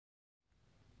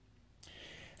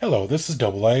Hello, this is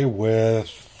Double A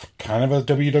with kind of a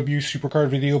WWE Supercard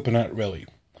video, but not really.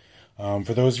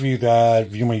 For those of you that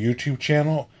view my YouTube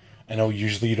channel, I know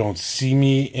usually you don't see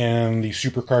me in the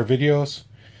Supercard videos.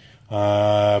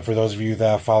 For those of you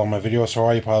that follow my videos,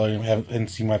 so you probably haven't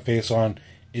seen my face on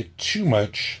it too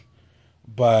much.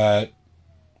 But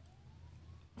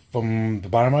from the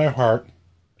bottom of my heart,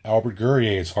 Albert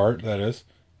Guerrier's heart, that is,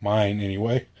 mine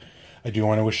anyway, I do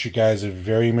want to wish you guys a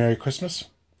very Merry Christmas.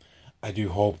 I do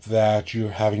hope that you're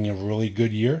having a really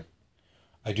good year.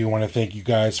 I do want to thank you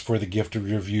guys for the gift of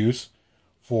your views,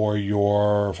 for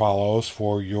your follows,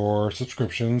 for your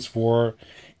subscriptions, for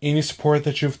any support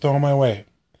that you've thrown my way.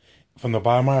 From the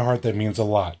bottom of my heart, that means a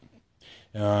lot.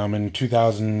 In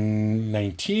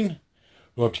 2019,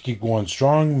 we hope to keep going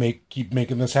strong, keep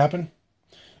making this happen,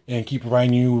 and keep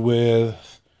providing you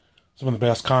with some of the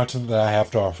best content that I have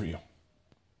to offer you.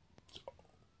 So,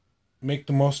 make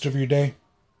the most of your day.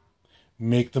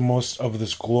 Make the most of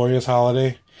this glorious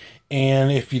holiday.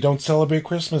 And if you don't celebrate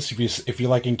Christmas, if you're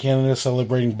like in Canada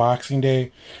celebrating Boxing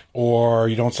Day, or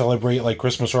you don't celebrate like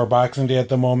Christmas or Boxing Day at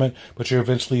the moment, but you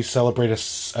eventually celebrate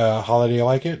a holiday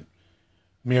like it,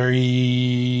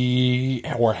 merry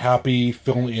or happy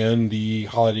filling in the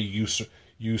holiday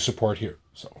you support here.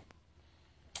 So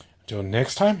until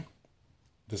next time,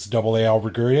 this is Double A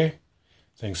Albert Guerrier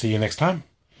saying see you next time,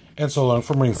 and so long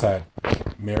from ringside.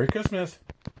 Merry Christmas.